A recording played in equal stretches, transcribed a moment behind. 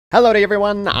Hello to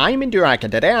everyone, I'm Indurok,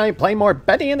 and today I play more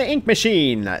Batim the Ink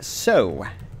Machine. So,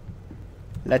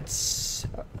 let's...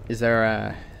 Is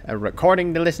there a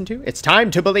recording to listen to? It's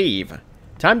time to believe.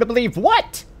 Time to believe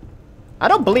what? I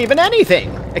don't believe in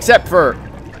anything, except for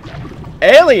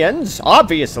aliens,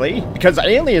 obviously, because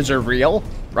aliens are real,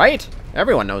 right?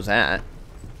 Everyone knows that.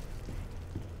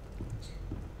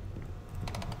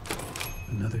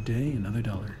 Another day, another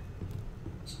dollar.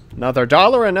 Another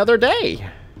dollar, another day.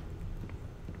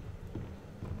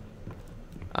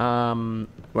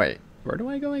 Wait, where do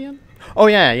I go again? Oh,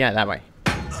 yeah, that way.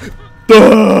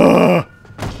 Duh!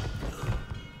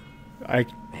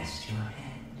 Rest your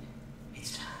head.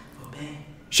 It's time for bed.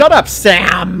 Shut up,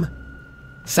 Sam!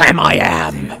 Sam, I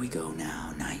am! There we go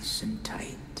now, nice and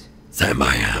tight. Sam,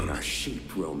 I am. Our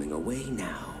sheep roaming away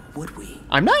now, would we?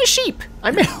 I'm not a sheep!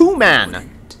 I'm a who-man!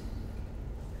 Wouldn't.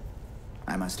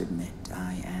 I must admit,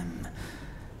 I am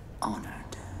honored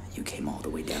you came all the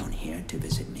way down here to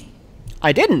visit me.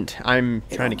 I didn't. I'm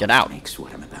trying to get out. It makes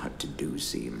what I'm about to do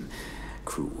seem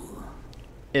cruel.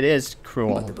 It is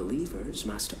cruel. But the believers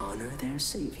must honor their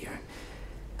savior.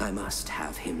 I must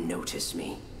have him notice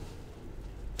me.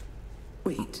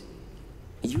 Wait,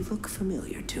 you look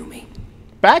familiar to me.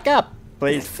 Back up, That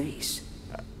please. face.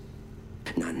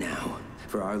 Not now,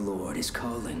 for our Lord is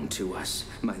calling to us,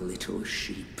 my little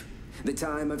sheep. The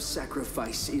time of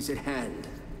sacrifice is at hand.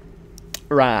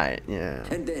 Right, yeah.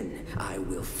 And then I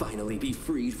will finally be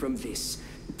freed from this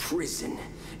prison,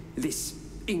 this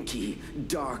inky,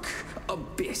 dark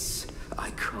abyss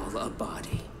I call a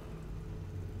body.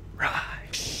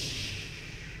 Right. Shh.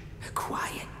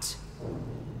 Quiet.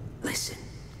 Listen.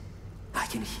 I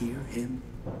can hear him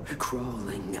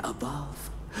crawling above.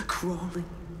 Crawling.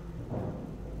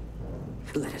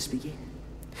 Let us begin.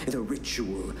 The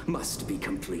ritual must be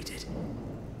completed.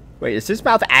 Wait, is his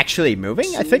mouth actually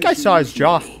moving? I think I saw his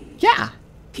jaw. Yeah.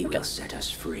 He will set us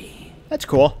free. That's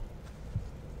cool.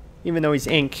 Even though he's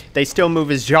ink, they still move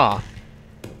his jaw.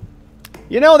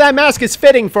 You know, that mask is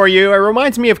fitting for you. It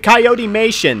reminds me of Coyote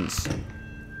Mations.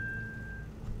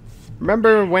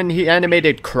 Remember when he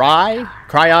animated Cry?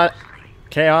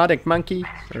 Chaotic Monkey?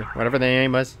 Or whatever the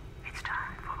name was.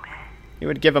 He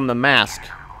would give him the mask.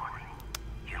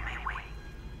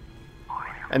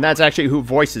 And that's actually who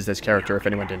voices this character, if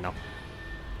anyone didn't know.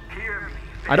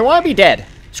 I don't want to be dead.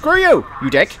 Screw you, you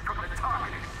dick.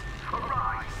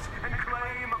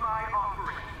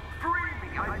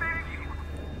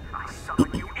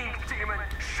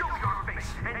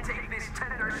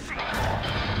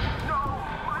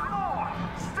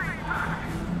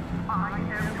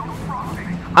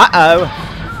 Uh-oh.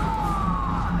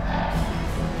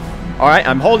 Alright,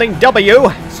 I'm holding W,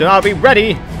 so I'll be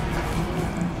ready.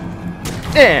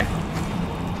 Eh.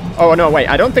 Oh, no, wait.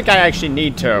 I don't think I actually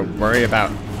need to worry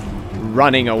about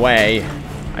running away.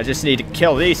 I just need to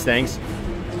kill these things.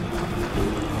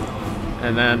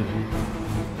 And then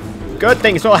good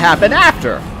things will happen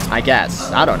after, I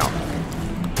guess. I don't know.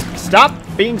 Stop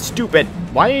being stupid.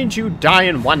 Why didn't you die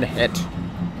in one hit?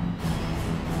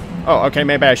 Oh, okay,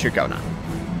 maybe I should go now.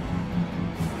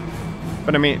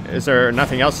 But I mean, is there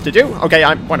nothing else to do? Okay,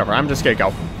 whatever. I'm just gonna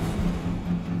go.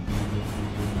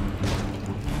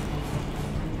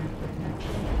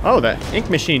 Oh, the ink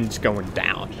machine's going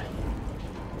down.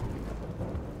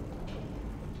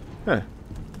 Huh.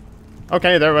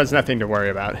 Okay, there was nothing to worry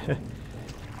about.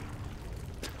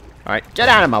 Alright, get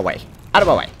out of my way. Out of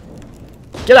my way.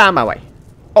 Get out of my way.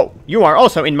 Oh, you are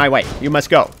also in my way. You must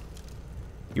go.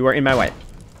 You are in my way.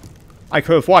 I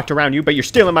could have walked around you, but you're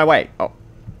still in my way. Oh.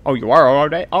 Oh, you are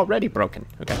already broken.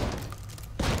 Okay.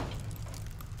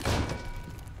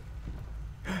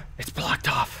 It's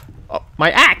blocked off. Oh,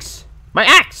 my axe! My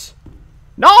axe!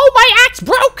 No, my axe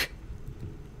broke!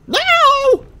 No!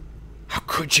 How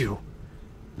could you?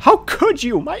 How could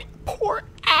you? My poor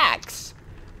axe.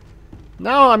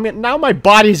 Now now my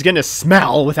body's gonna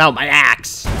smell without my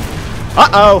axe.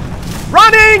 Uh-oh.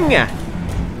 Running!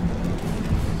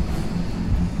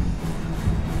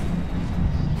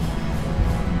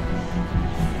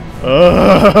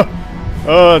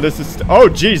 Oh, this is... Oh,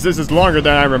 geez, this is longer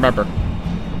than I remember.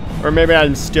 Or maybe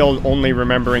I'm still only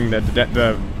remembering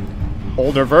the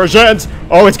older versions.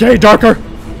 Oh, it's getting darker.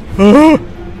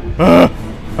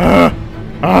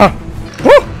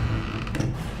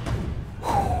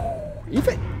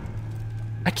 Even...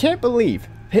 I can't believe,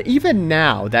 even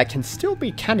now, that can still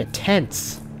be kind of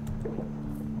tense.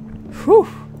 Whew.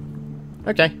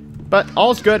 Okay, but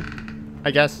all's good, I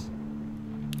guess.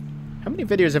 How many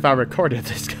videos have I recorded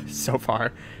this so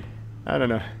far? I don't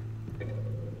know.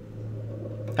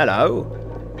 Hello?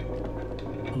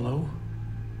 Hello?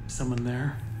 Someone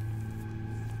there?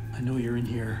 I know you're in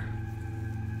here.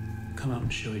 Come out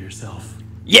and show yourself.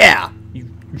 Yeah! You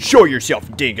show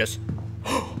yourself, dingus.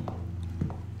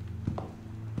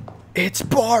 It's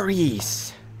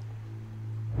Boris!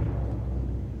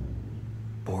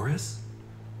 Boris?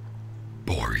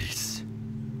 Boris.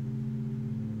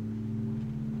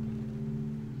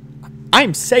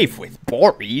 I'm safe with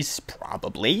Boris,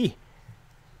 probably.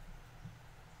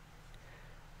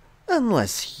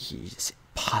 Unless he's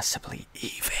possibly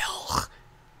evil.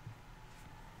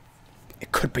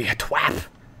 It could be a twap.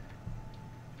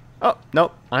 Oh,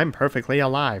 nope. I'm perfectly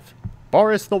alive.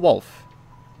 Boris the Wolf.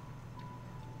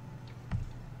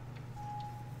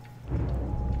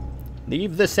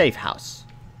 Leave the safe house.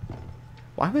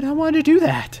 Why would I want to do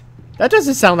that? That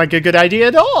doesn't sound like a good idea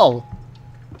at all.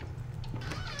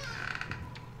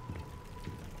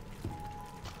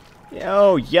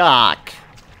 Oh, yuck.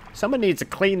 Someone needs to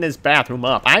clean this bathroom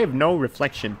up. I have no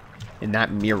reflection in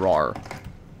that mirror.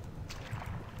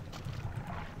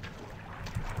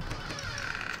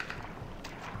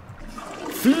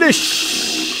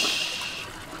 Flish!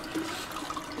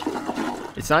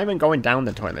 It's not even going down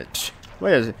the toilet.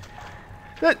 What is it?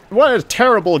 What a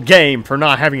terrible game for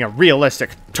not having a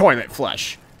realistic toilet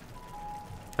flush.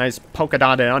 Nice polka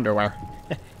dotted underwear.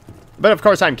 But of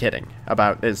course I'm kidding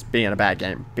about this being a bad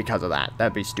game because of that.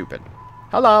 That'd be stupid.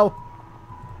 Hello.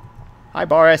 Hi,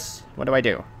 Boris. What do I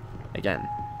do? Again,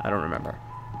 I don't remember.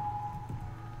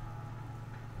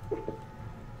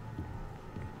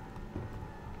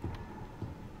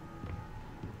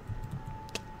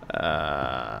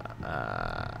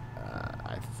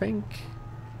 I think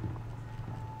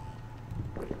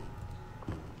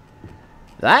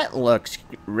that looks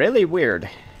really weird.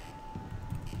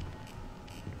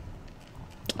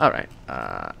 All right.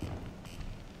 I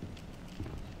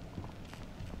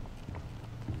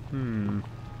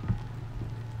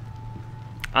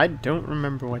don't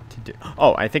remember what to do.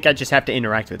 Oh, I think I just have to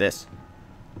interact with this.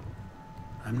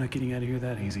 I'm not getting out of here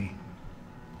that easy.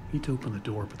 Need to open the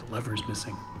door, but the lever's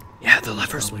missing. Yeah, the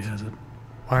lever's... Probably has it.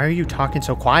 Why are you talking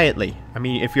so quietly? I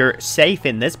mean, if you're safe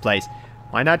in this place,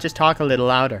 why not just talk a little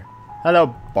louder?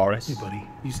 Hello, Boris. Hey, buddy.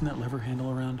 You seen that lever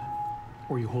handle around?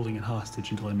 Or are you holding it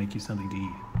hostage until I make you something to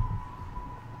eat?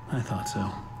 I thought so.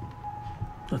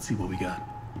 Let's see what we got.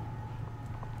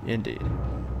 Indeed.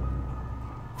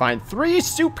 Find 3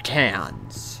 soup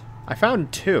cans. I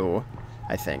found 2,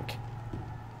 I think.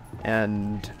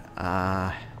 And,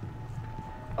 oh,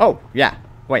 yeah.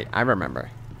 Wait, I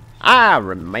remember. I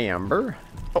remember.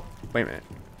 Oh, wait a minute.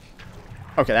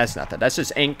 Okay, that's nothing. That's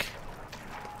just ink.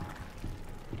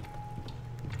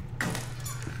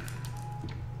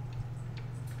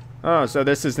 Oh, so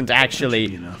this isn't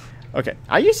actually... Okay,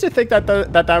 I used to think that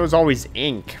that was always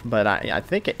ink, but I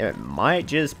think it might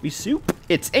just be soup.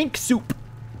 It's ink soup.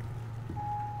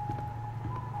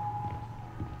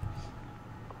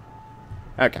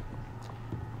 Okay.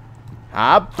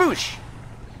 Ah, boosh.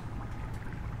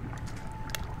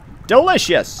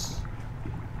 Delicious.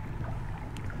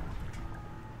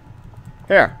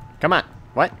 Here, come on.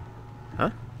 What?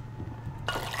 Huh?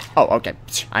 Oh, okay.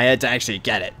 I had to actually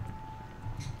get it.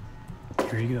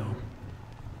 Here you go.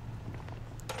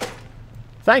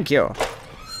 Thank you.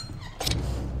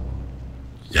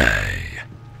 Yay.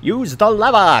 Use the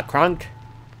lever, Crunk.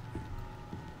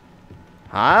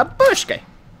 Habushke.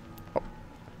 Oh.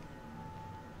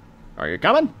 Are you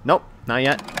coming? Nope, not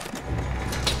yet.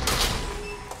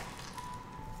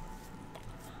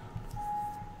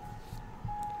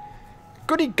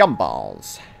 Goody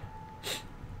gumballs.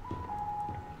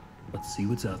 Let's see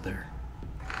what's out there.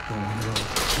 Go on the road.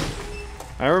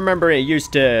 I remember it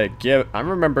used to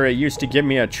give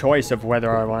me a choice of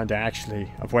whether I wanted to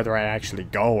actually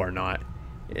go or not.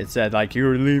 It said like,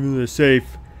 you're leaving the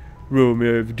safe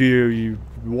room. Do you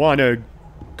want to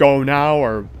go now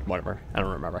or whatever? I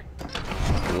don't remember.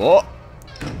 Whoa.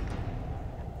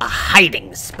 A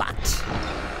hiding spot.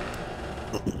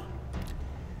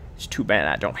 It's too bad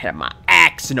I don't have my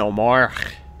axe no more.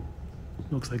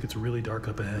 Looks like it's really dark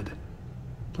up ahead.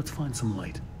 Let's find some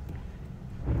light.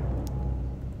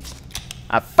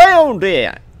 I found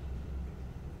it!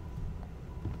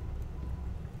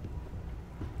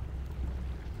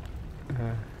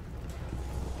 Don't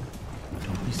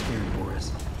be scared,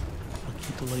 Boris. I'll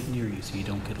keep the light near you so you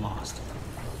don't get lost.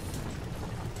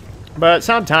 But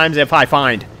sometimes if I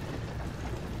find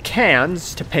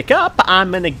cans to pick up,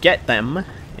 I'm gonna get them.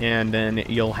 And then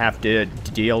you'll have to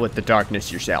deal with the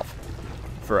darkness yourself.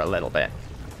 For a little bit.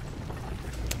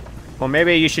 Well,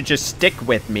 maybe you should just stick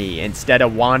with me instead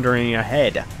of wandering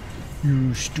ahead.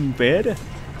 You stupid.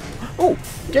 Oh,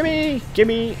 gimme.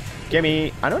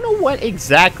 I don't know what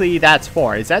exactly that's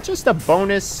for. Is that just a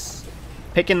bonus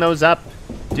picking those up?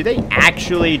 Do they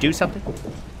actually do something?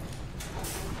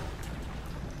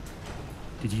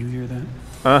 Did you hear that?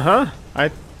 Uh-huh. I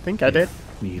think I did.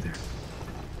 Me either.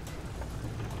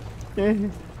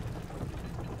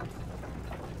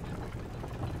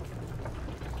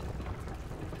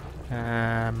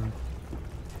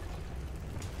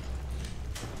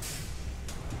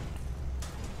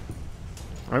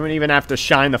 I don't even have to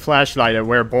shine the flashlight at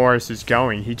where Boris is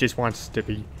going. He just wants to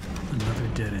be Another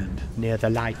dead end. near the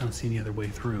light. I don't see any other way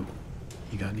through.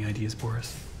 You got any ideas,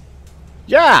 Boris?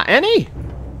 Yeah, any?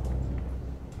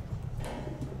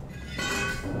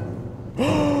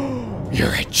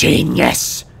 You're a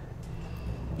genius.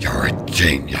 You're a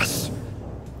genius.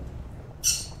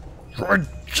 You're a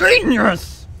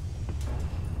genius.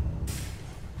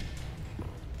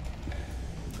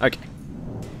 Okay.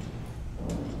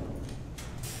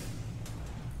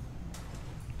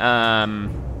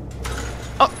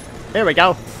 Oh, there we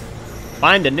go.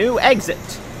 Find a new exit.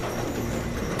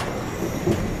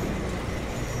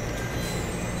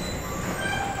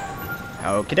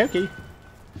 Okie dokie.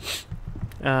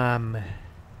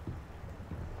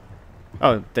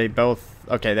 Oh, they both...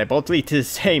 Okay, they both lead to the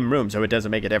same room, so it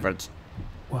doesn't make a difference.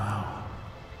 Wow.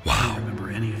 I don't remember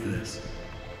any of this.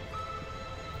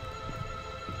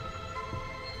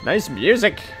 Nice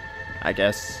music, I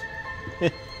guess.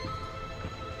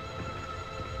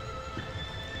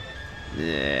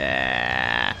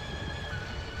 Yeah.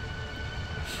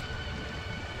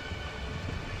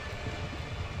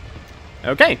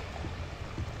 Okay.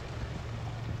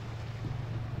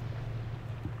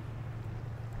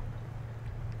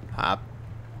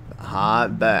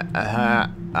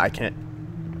 I can't.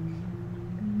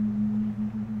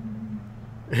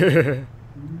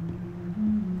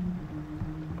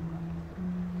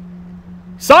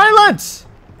 Silence!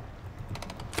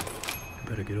 I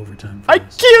better get overtime for I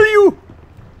this. kill you!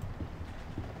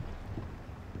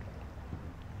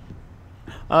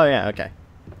 Oh yeah, okay.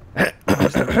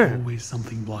 There's always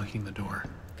something blocking the door.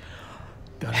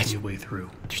 Gotta be a way through.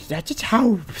 That's just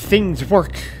how things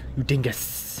work, you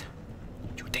dingus.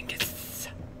 You dingus.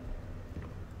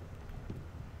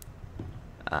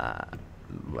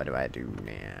 What do I do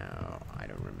now? I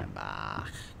don't remember.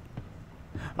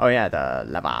 Oh yeah, the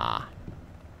lava.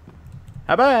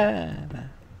 Haba.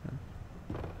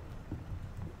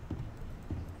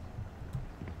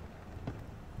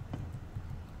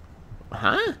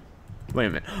 Huh? Wait a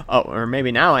minute. Oh, or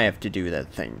maybe now I have to do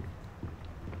that thing.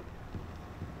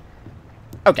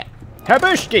 Okay.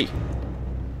 Habushki!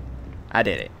 I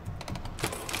did it.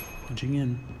 Punching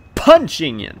in.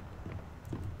 Punching in!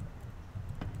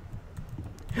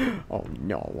 Oh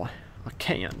no. I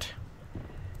can't.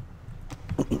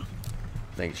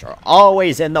 Things are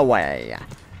always in the way.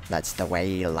 That's the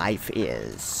way life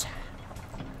is.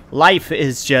 Life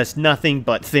is just nothing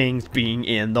but things being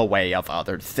in the way of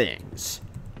other things.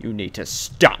 You need to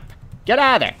stop. Get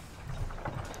out of there.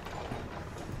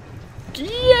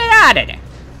 Get out of there.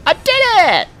 I did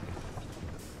it!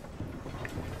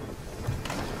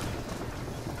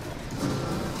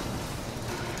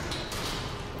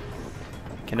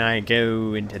 Can I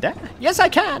go into that? Yes, I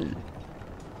can.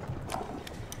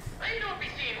 I don't be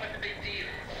seeing what the big deal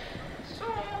is. So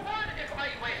what if I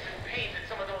went and painted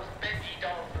some of those bendy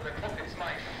dolls with a crooked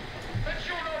smile? That's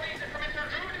sure no reason for Mr.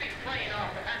 Drew to be flying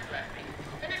off the handle at me.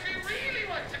 And if he really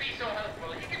wants to be so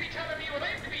helpful, he can be telling me what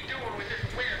I'm to be doing with this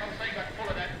warehouse I got full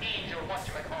of that angel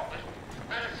whatchamacallit.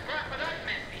 And a scrap of that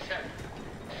mess myself.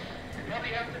 I'd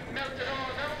probably have to melt it all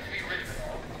down to be rid of it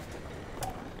all.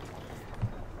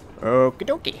 Okie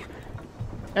dokie.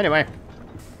 Anyway.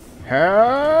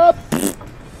 Hup.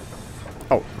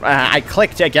 Oh, I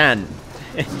clicked again.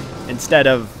 Instead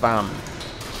of,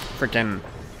 freaking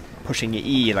pushing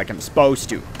E like I'm supposed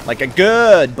to. Like a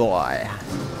good boy.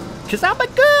 'Cause I'm a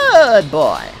good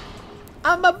boy.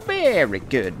 I'm a very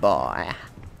good boy.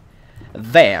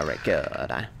 Very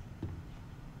good.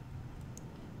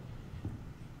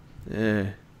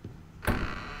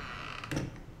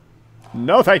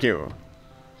 No, thank you.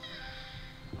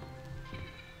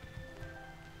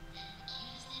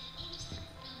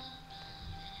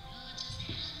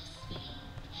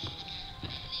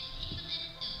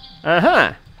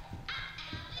 Uh-huh.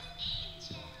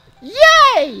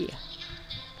 Yay!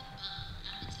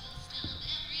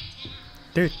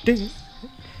 Do, do.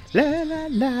 La la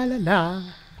la la la.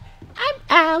 I'm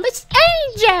Alice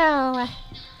Angel.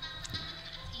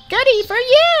 Goodie for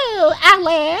you,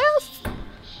 Alice.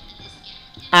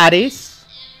 Alice.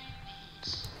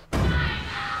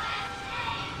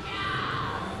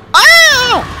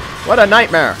 Oh! What a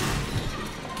nightmare.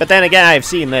 But then again, I've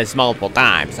seen this multiple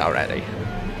times already.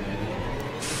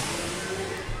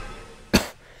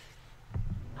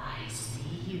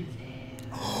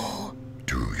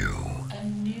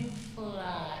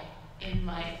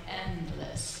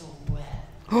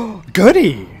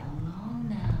 Goody! Hello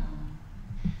now.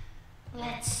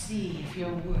 Let's see if you're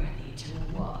worthy to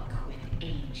walk with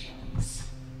angels.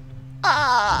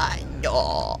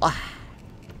 No.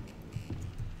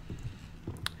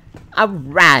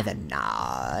 I'd rather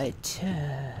not.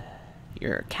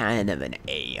 You're kind of an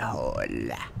a-hole.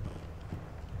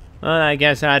 Well, I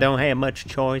guess I don't have much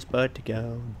choice but to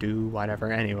go do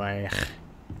whatever anyway.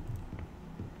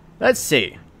 Let's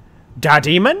see. Da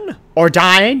demon or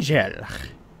da angel?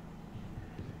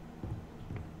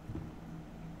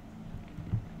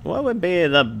 What would be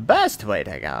the best way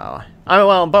to go?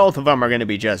 Well, both of them are going to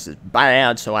be just as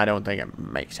bad, so I don't think it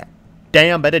makes a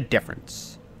damn bit of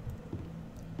difference.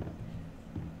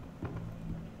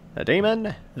 The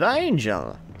demon, the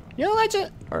angel. You know,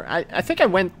 I think I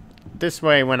went this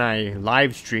way when I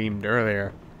live streamed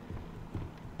earlier.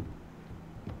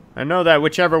 I know that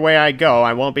whichever way I go,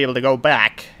 I won't be able to go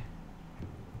back.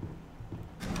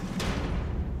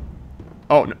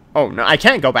 Oh, no, I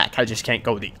can't go back. I just can't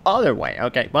go the other way.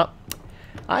 Okay, well,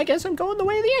 I guess I'm going the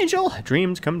way of the angel.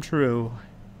 Dreams come true.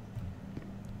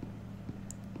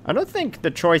 I don't think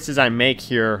the choices I make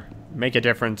here make a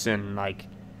difference in, like,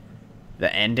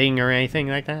 the ending or anything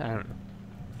like that. I don't know.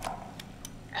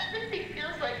 Everything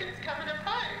feels like it's coming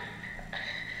apart.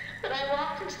 When I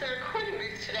walked into the recording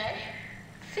booth today,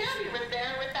 Sammy was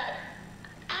there with that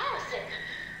Allison.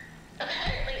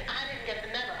 Apparently, I didn't get the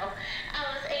memo.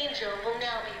 Alice Angel will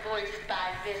now be voiced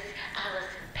by Miss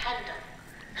Allison Pendle.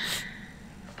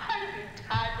 Part of me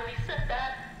died when he said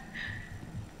that.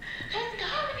 There's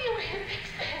gotta be a way to fix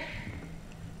this.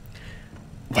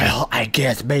 Well, I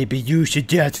guess maybe you should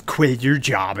just quit your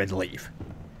job and leave.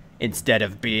 Instead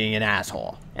of being an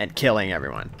asshole and killing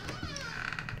everyone.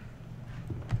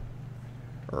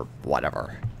 Or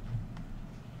whatever.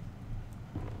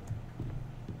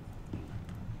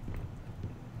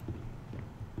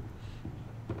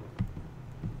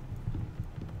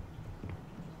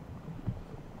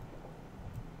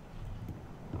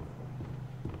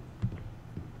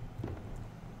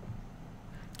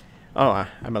 Oh,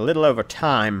 I'm a little over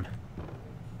time.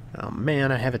 Oh man,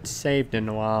 I haven't saved in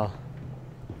a while.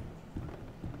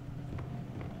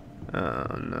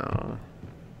 Oh no.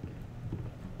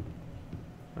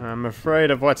 I'm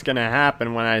afraid of what's gonna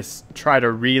happen when I try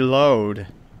to reload.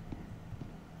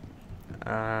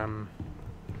 I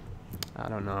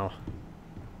don't know.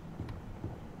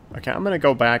 Okay, I'm gonna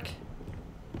go back.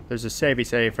 There's a savey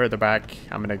save further back.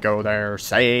 I'm gonna go there,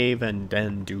 save, and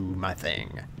then do my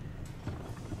thing.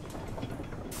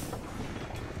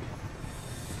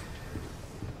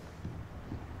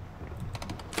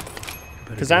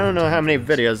 Because I don't know how many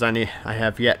videos I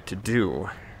have yet to do.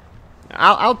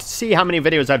 I'll see how many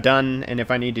videos I've done, and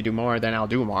if I need to do more, then I'll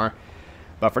do more.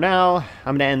 But for now,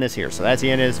 I'm going to end this here. So that's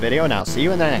the end of this video, and I'll see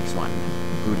you in the next one.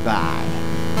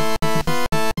 Goodbye.